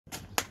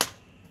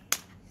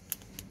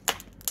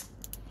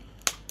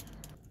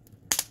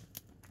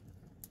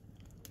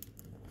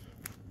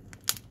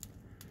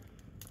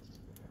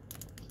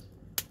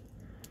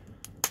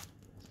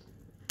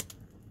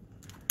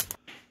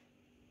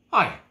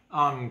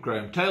I'm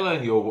Graham Taylor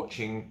and you're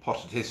watching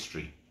Potted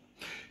History.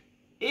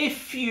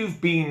 If you've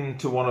been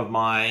to one of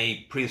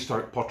my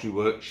prehistoric pottery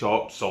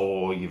workshops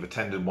or you've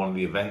attended one of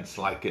the events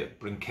like at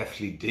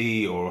Brinkethley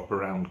D or up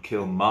around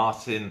Kiln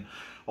Martin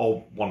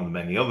or one of the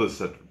many others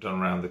that I've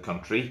done around the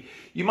country,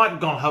 you might have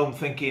gone home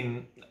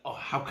thinking, oh,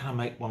 how can I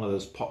make one of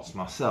those pots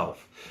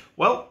myself?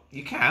 Well,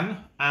 you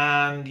can,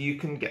 and you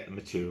can get the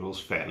materials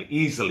fairly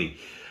easily.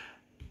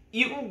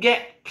 You can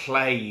get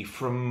clay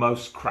from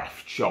most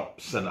craft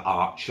shops and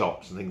art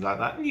shops and things like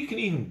that, and you can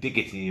even dig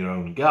it in your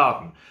own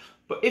garden.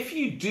 But if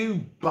you do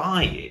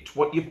buy it,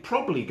 what you're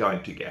probably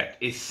going to get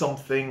is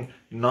something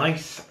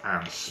nice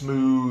and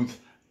smooth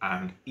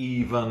and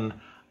even,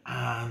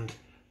 and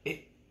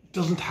it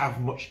doesn't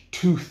have much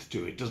tooth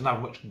to it, doesn't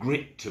have much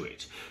grit to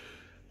it.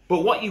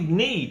 But what you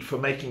need for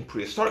making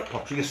prehistoric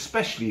pottery,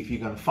 especially if you're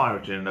going to fire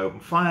it in an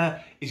open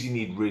fire, is you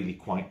need really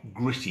quite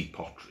gritty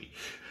pottery,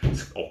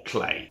 or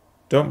clay.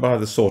 Don't buy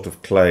the sort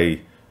of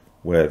clay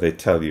where they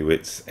tell you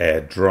it's air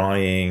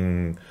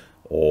drying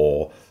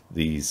or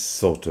these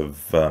sort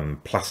of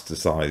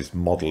plasticized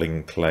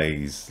modeling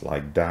clays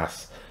like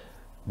Das.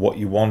 What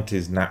you want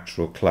is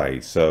natural clay.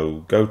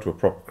 So go to a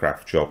proper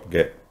craft shop,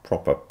 get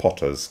proper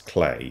potter's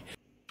clay.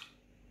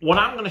 What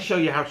I'm going to show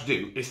you how to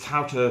do is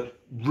how to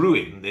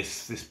ruin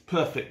this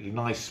perfectly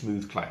nice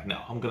smooth clay.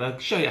 Now I'm going to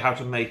show you how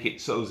to make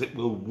it so that it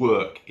will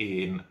work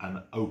in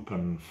an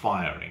open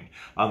firing,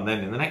 and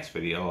then in the next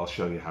video I'll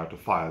show you how to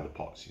fire the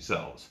pots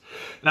yourselves.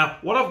 Now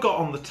what I've got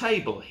on the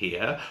table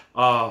here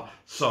are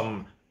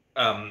some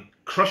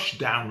crushed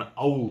down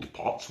old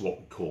pots,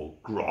 what we call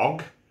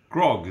grog.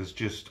 Grog is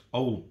just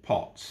old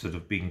pots that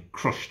have been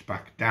crushed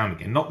back down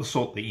again, not the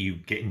sort that you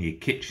get in your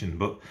kitchen,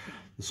 but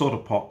the sort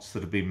of pots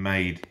that have been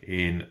made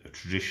in a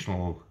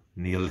traditional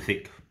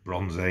Neolithic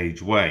Bronze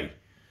Age way.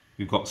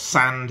 We've got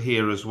sand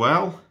here as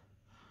well,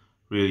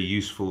 really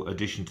useful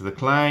addition to the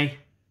clay.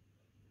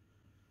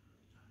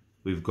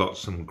 We've got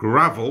some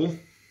gravel,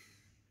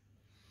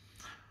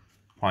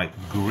 quite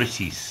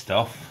gritty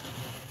stuff.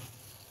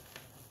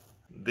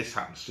 This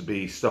happens to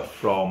be stuff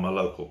from a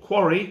local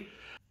quarry.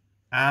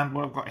 And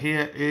what I've got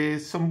here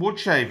is some wood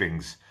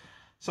shavings.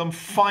 Some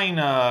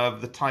finer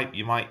of the type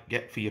you might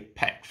get for your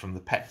pet from the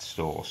pet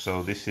store.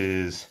 So this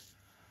is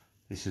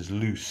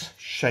loose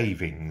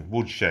shaving,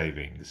 wood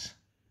shavings.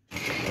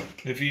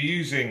 If you're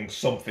using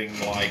something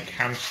like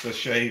hamster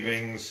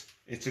shavings,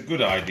 it's a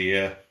good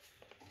idea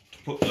to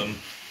put them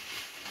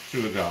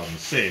through a garden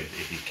sieve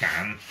if you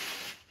can.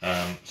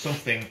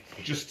 Something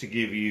just to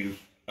give you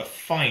a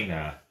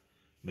finer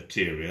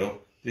material.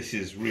 This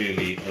is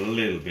really a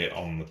little bit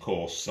on the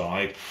coarse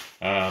side.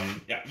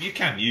 Yeah, you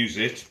can use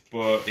it,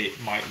 but it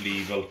might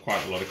leave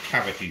quite a lot of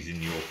cavities in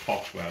your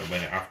pot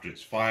after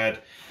it's fired.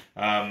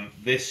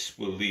 This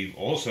will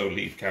also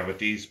leave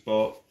cavities,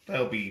 but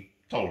they'll be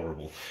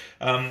tolerable.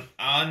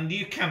 And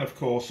you can, of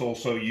course,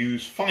 also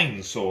use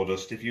fine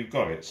sawdust if you've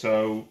got it.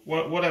 So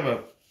whatever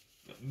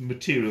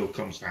material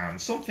comes to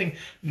hand, something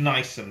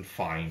nice and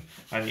fine,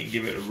 and you can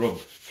give it a rub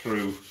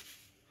through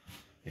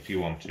if you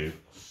want to.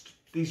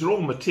 These are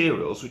all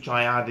materials which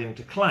I add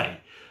into clay,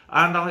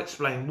 and I'll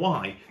explain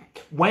why.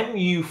 When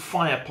you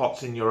fire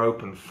pots in your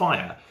open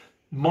fire,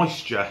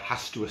 moisture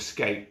has to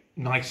escape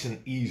nice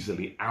and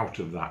easily out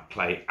of that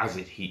clay as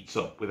it heats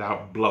up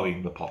without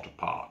blowing the pot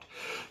apart.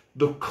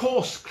 The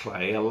coarse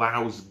clay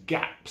allows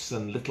gaps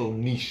and little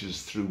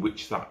niches through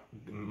which that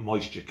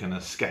moisture can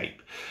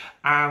escape.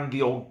 And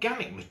the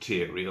organic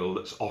material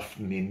that's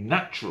often in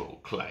natural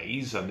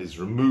clays and is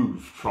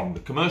removed from the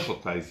commercial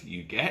clays that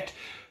you get,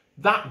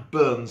 that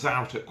burns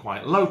out at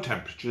quite low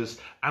temperatures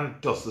and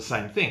does the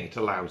same thing. It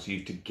allows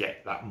you to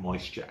get that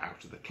moisture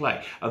out of the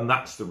clay, and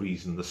that's the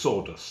reason the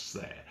sawdust's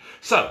there.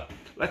 So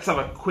let's have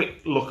a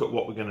quick look at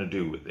what we're going to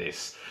do with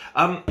this.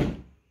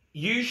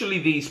 Usually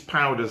these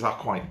powders are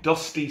quite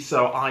dusty,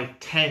 so I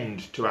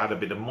tend to add a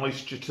bit of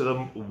moisture to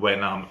them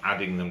when I'm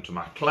adding them to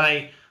my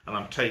clay. And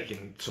I'm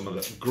taking some of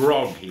the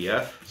grog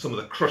here, some of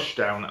the crushed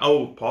down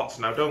old pots.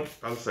 Now don't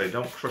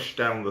crush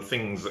down the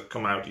things that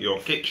come out of your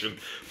kitchen.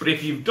 But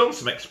if you've done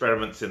some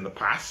experiments in the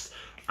past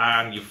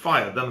and you've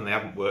fired them and they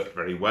haven't worked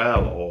very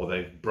well, or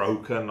they've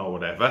broken or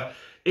whatever,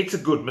 it's a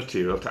good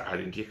material to add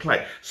into your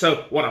clay.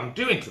 So what I'm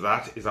doing to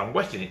that is I'm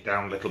wetting it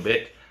down a little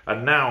bit,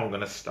 and now I'm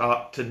going to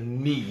start to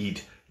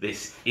knead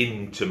this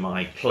into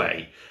my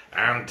clay.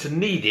 And to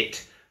knead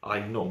it,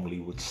 I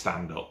normally would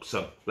stand up.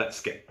 So let's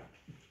get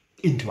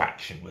into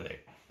action with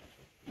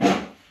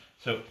it.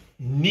 So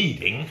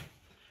kneading,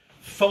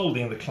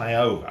 folding the clay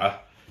over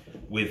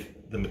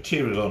with the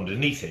material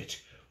underneath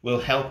it, will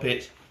help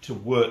it to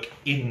work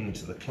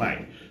into the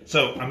clay.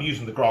 So I'm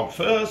using the grog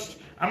first.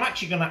 I'm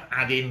actually going to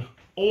add in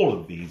all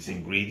of these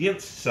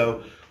ingredients.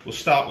 So we'll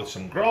start with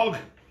some grog.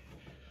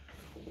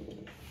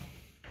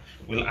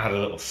 We'll add a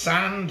little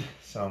sand.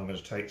 So I'm going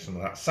to take some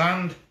of that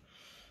sand.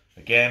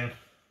 Again,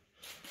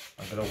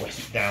 I'm going to wet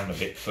it down a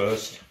bit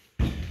first.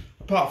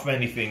 Apart from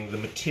anything, the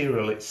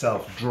material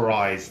itself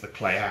dries the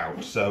clay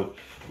out, so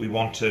we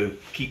want to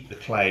keep the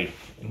clay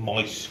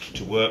moist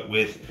to work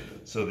with.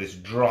 So this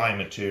dry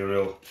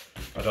material,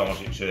 I don't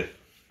want it to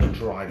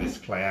dry this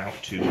clay out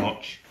too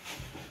much.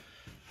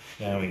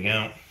 There we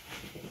go.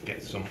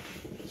 Get some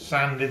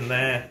sand in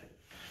there.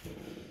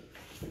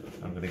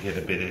 I'm going to get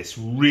a bit of this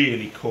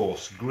really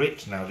coarse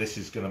grit. Now this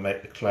is going to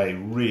make the clay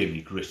really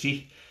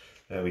gritty.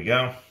 There we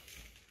go.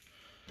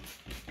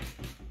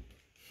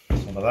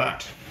 Some of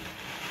that.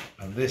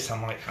 And this I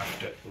might have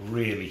to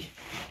really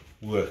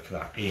work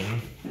that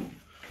in.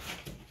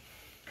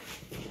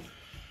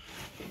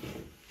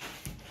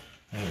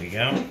 There we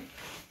go.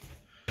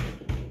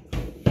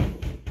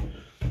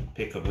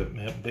 Pick up a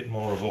bit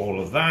more of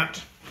all of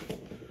that.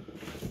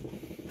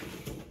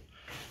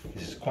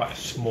 This is quite a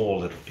small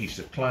little piece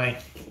of clay,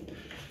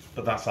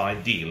 but that's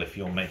ideal if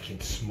you're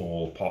making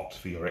small pots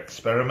for your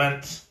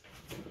experiments.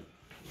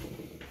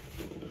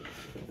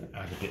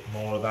 Add a bit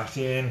more of that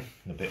in,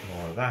 and a bit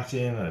more of that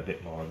in, and a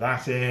bit more of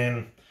that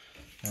in.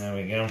 There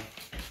we go.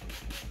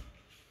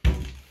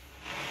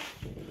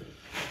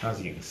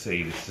 As you can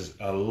see, this is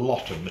a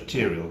lot of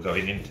material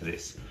going into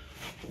this.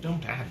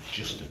 Don't add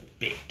just a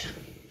bit.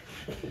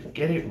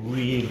 Get it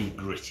really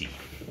gritty.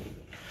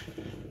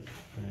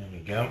 There we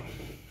go.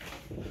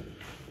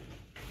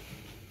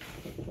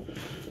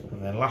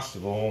 And then last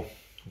of all,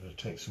 I'm going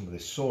to take some of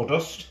this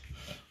sawdust,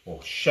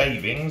 or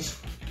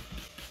shavings.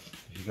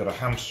 If you've got a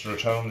hamster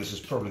at home, this is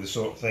probably the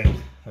sort of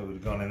thing that would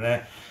have gone in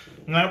there.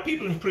 Now,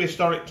 people in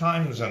prehistoric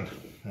times and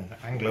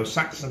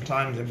Anglo-Saxon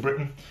times in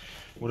Britain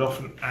would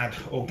often add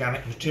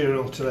organic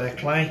material to their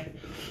clay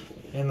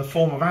in the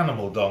form of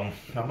animal dung.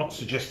 I'm not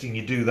suggesting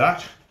you do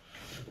that,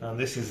 and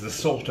this is the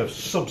sort of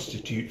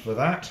substitute for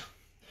that,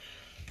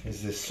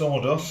 is this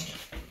sawdust.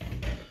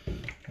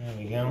 There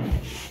we go.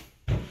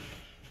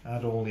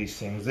 Add all these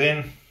things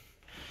in,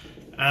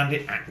 and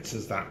it acts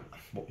as that,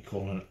 what we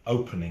call an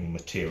opening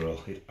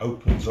material. It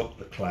opens up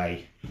the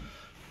clay,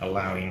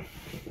 allowing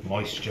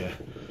moisture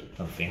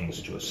and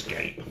things to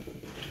escape.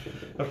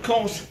 Of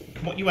course,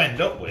 what you end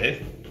up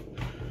with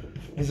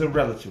is a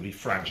relatively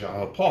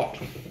fragile pot,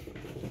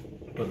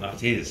 but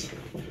that is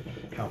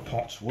how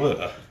pots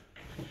were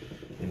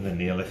in the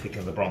Neolithic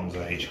and the Bronze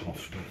Age,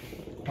 often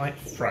quite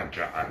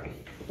fragile.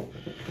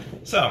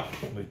 So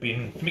we've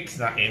been mixing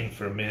that in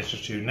for a minute or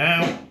two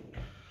now.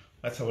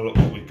 Let's have a look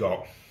what we've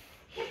got,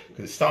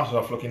 because it started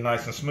off looking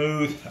nice and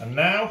smooth, and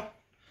now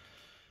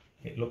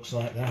it looks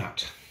like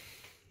that.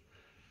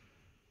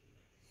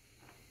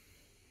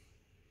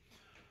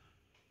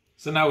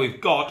 So now we've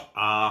got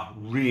our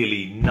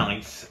really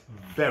nice,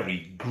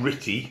 very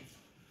gritty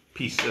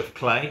piece of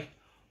clay.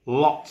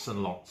 Lots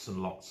and lots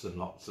and lots and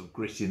lots of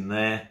grit in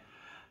there.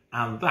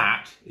 And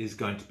that is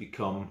going to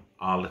become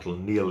our little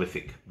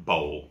Neolithic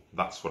bowl.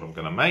 That's what I'm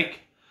going to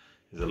make,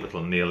 is a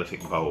little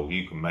Neolithic bowl.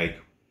 You can make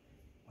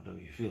whatever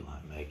you feel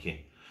like making.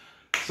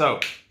 So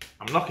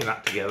I'm knocking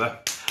that together.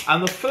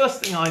 And the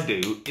first thing I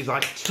do is I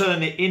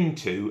turn it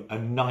into a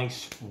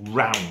nice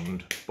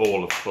round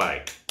ball of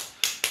clay.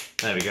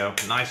 There we go,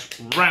 nice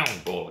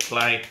round ball of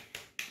clay.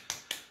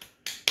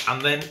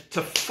 And then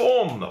to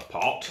form the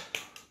pot,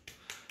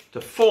 to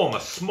form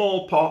a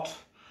small pot,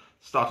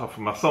 start off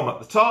with my thumb at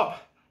the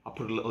top, I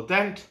put a little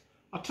dent,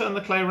 I turn the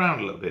clay around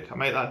a little bit, I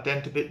make that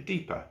dent a bit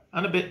deeper,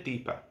 and a bit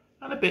deeper,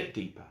 and a bit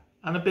deeper,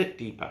 and a bit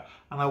deeper,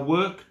 and I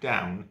work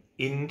down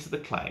into the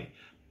clay,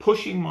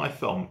 pushing my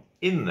thumb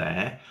in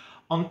there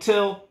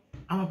until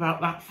I'm about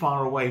that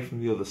far away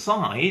from the other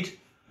side,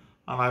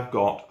 and I've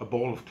got a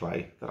ball of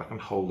clay that I can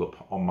hold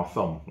up on my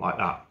thumb like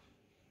that.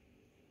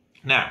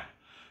 Now,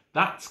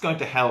 that's going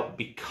to help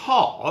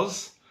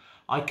because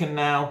I can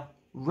now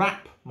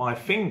wrap my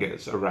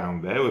fingers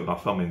around there with my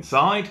thumb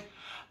inside,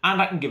 and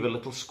I can give a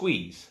little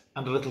squeeze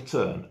and a little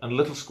turn and a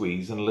little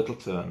squeeze and a little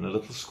turn and a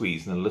little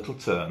squeeze and a little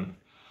turn.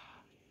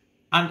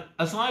 And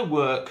as I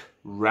work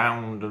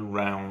round and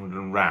round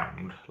and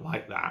round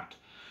like that,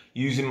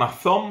 using my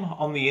thumb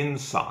on the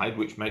inside,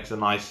 which makes a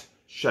nice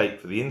shape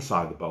for the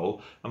inside of the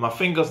bowl, and my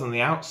fingers on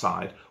the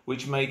outside,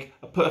 which make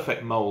a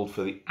perfect mould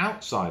for the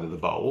outside of the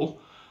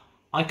bowl,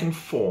 I can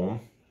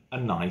form a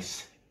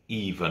nice,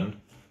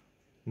 even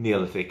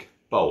Neolithic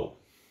bowl.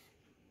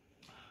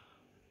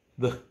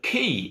 The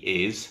key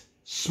is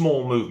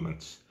small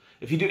movements.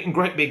 If you do it in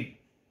great big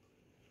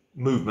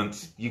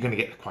movements, you're going to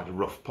get quite a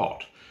rough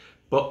pot.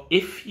 But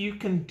if you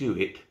can do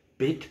it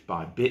bit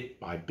by bit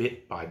by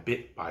bit by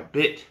bit by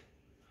bit,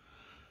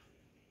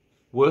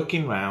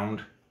 working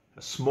round,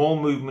 a small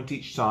movement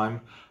each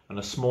time and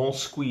a small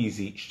squeeze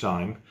each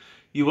time,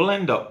 you will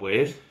end up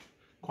with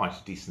quite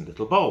a decent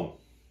little bowl.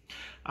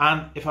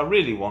 And if I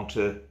really want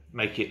to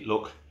make it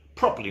look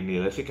properly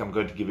Neolithic, I'm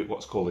going to give it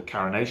what's called a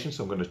carination.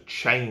 So I'm going to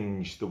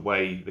change the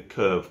way the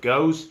curve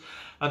goes.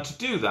 And to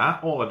do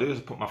that, all I do is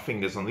put my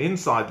fingers on the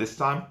inside this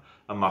time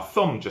and my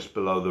thumb just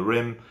below the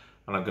rim,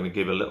 and I'm going to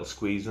give a little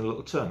squeeze and a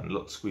little turn, a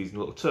little squeeze and a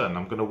little turn.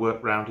 I'm going to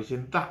work round it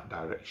in that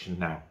direction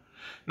now.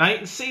 Now you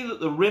can see that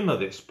the rim of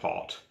this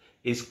pot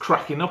is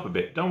cracking up a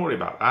bit. Don't worry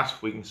about that.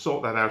 We can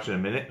sort that out in a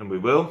minute, and we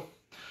will.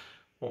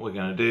 What we're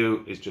going to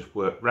do is just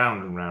work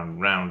round and round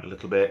and round a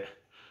little bit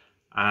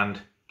and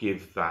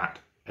give that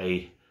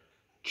a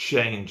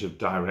change of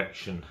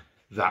direction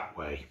that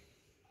way.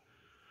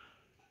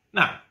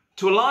 Now,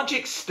 to a large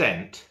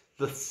extent,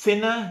 the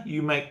thinner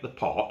you make the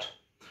pot,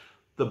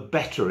 the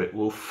better it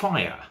will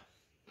fire.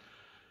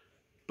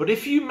 But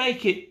if you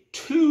make it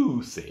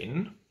too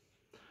thin,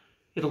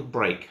 it'll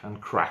break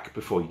and crack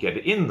before you get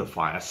it in the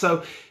fire.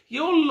 So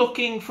you're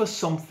looking for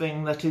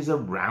something that is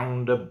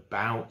around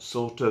about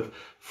sort of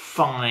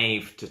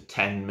 5 to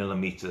 10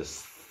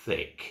 millimeters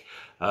thick,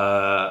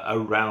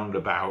 around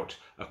about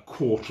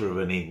 1/4 of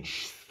an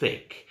inch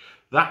thick.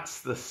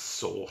 That's the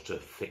sort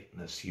of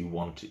thickness you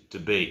want it to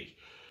be.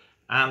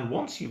 And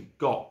once you've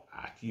got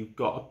that, you've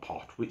got a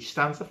pot which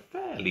stands a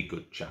fairly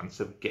good chance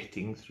of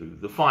getting through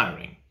the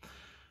firing.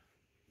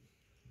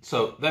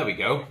 So there we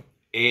go.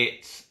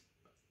 It's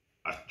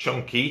a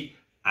chunky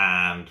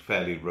and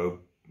fairly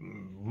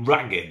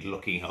ragged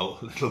looking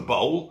little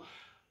bowl,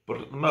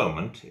 but at the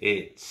moment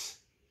it's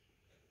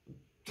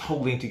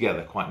holding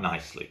together quite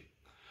nicely.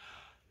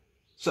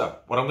 So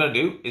what I'm going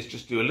to do is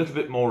just do a little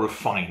bit more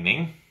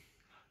refining.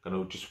 I'm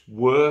going to just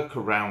work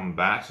around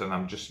that, and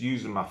I'm just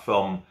using my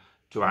thumb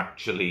to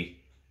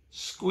actually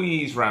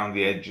squeeze round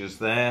the edges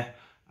there,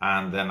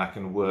 and then I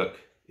can work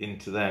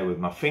into there with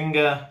my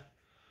finger,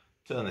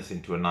 turn this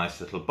into a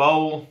nice little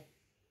bowl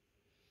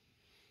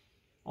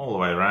all the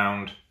way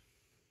around,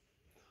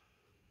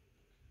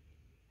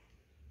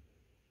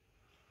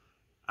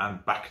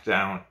 and back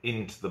down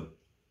into the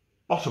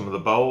bottom of the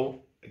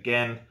bowl.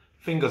 Again,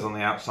 fingers on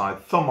the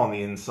outside, thumb on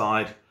the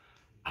inside,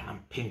 and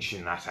I'm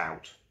pinching that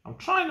out. I'm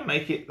trying to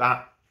make it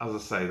that, as I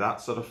say,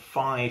 that sort of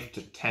 5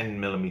 to 10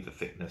 millimeter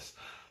thickness.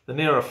 The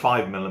nearer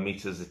 5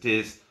 millimeters it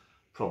is,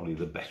 probably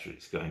the better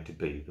it's going to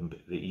be,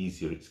 the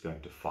easier it's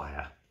going to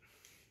fire.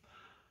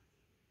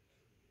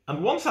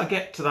 And once I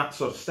get to that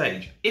sort of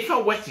stage, if I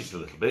wet it a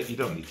little bit, you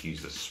don't need to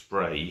use a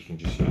spray, you can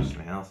just use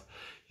something else,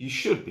 you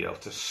should be able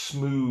to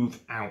smooth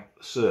out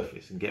the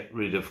surface and get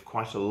rid of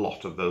quite a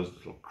lot of those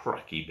little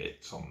cracky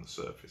bits on the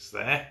surface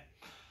there.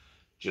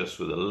 Just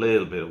with a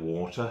little bit of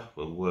water,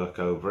 we'll work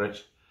over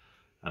it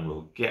and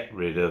we'll get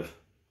rid of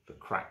the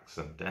cracks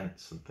and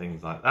dents and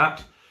things like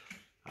that.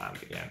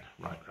 And again,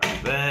 right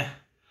around there.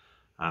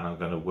 And I'm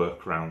going to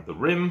work around the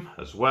rim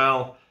as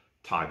well,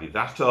 tidy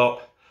that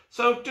up.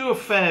 So do a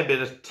fair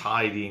bit of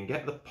tidying,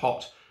 get the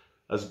pot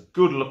as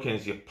good looking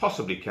as you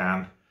possibly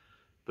can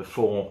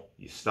before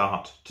you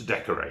start to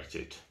decorate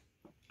it.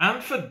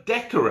 And for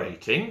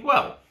decorating,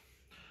 well,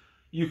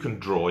 you can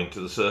draw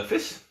into the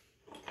surface.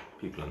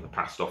 People in the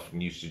past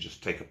often used to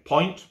just take a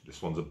point.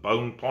 This one's a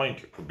bone point,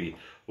 it could be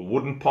a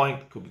wooden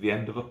point, it could be the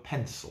end of a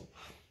pencil.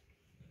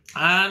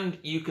 And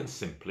you can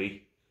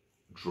simply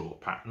draw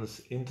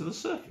patterns into the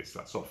surface.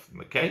 That's often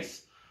the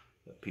case,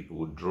 that people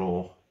would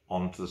draw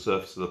onto the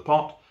surface of the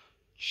pot,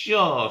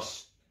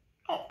 just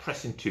not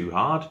pressing too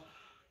hard,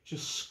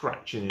 just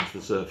scratching into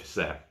the surface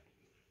there.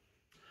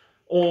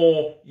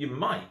 Or you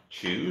might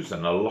choose,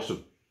 and a lot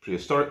of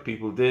prehistoric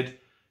people did,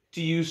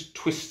 to use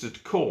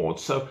twisted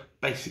cords, so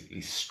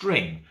basically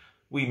string.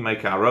 We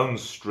make our own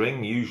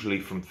string, usually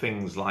from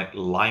things like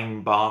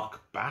lime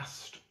bark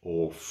bast,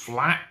 or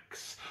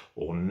flax,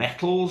 or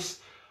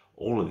nettles.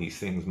 All of these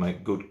things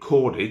make good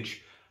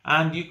cordage,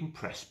 and you can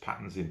press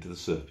patterns into the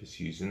surface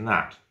using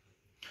that.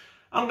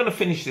 I'm going to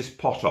finish this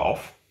pot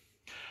off,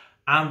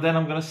 and then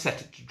I'm going to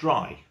set it to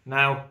dry.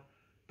 Now,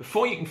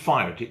 before you can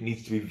fire it, it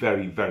needs to be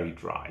very, very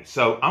dry.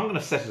 So I'm going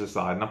to set it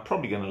aside, and I'm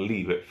probably going to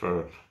leave it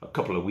for a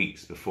couple of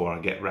weeks before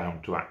I get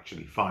round to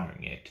actually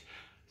firing it.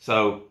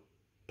 So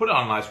put it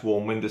on a nice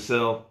warm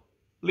windowsill,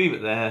 leave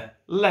it there,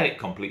 let it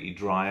completely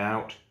dry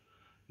out.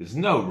 There's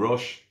no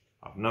rush.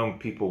 I've known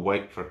people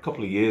wait for a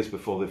couple of years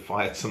before they've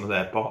fired some of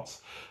their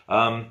pots.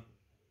 And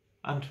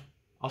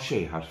I'll show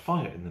you how to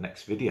fire it in the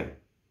next video.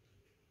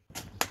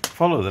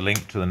 Follow the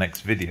link to the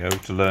next video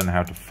to learn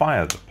how to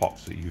fire the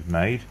pots that you've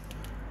made.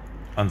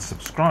 And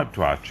subscribe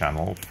to our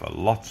channel for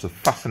lots of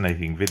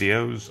fascinating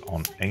videos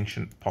on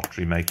ancient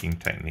pottery making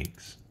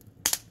techniques.